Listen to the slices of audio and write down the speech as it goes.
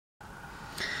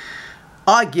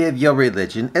I give your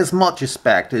religion as much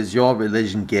respect as your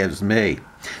religion gives me.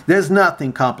 There's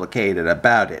nothing complicated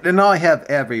about it, and I have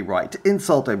every right to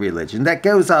insult a religion that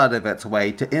goes out of its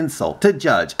way to insult, to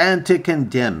judge, and to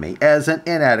condemn me as an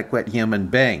inadequate human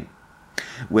being,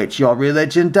 which your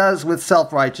religion does with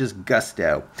self-righteous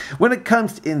gusto. When it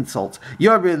comes to insults,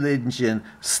 your religion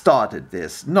started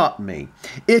this, not me.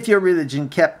 If your religion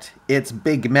kept its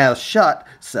big mouth shut,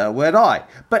 so would I.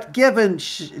 But given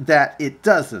that it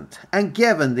doesn't, and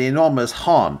given the enormous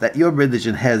harm that your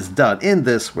religion has done in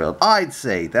this world, I'd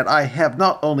say that I have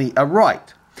not only a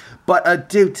right, but a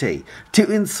duty to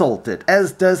insult it,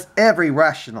 as does every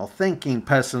rational thinking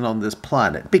person on this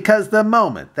planet, because the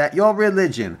moment that your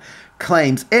religion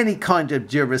claims any kind of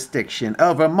jurisdiction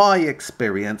over my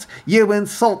experience, you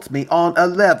insult me on a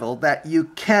level that you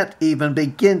can't even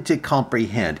begin to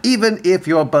comprehend, even if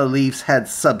your beliefs had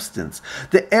substance.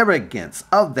 The arrogance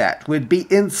of that would be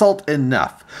insult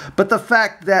enough, but the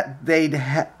fact that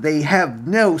they have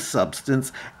no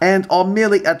substance and are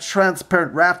merely a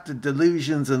transparent raft of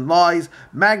delusions and lies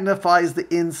magnifies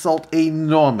the insult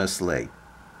enormously.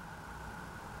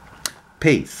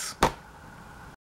 Peace.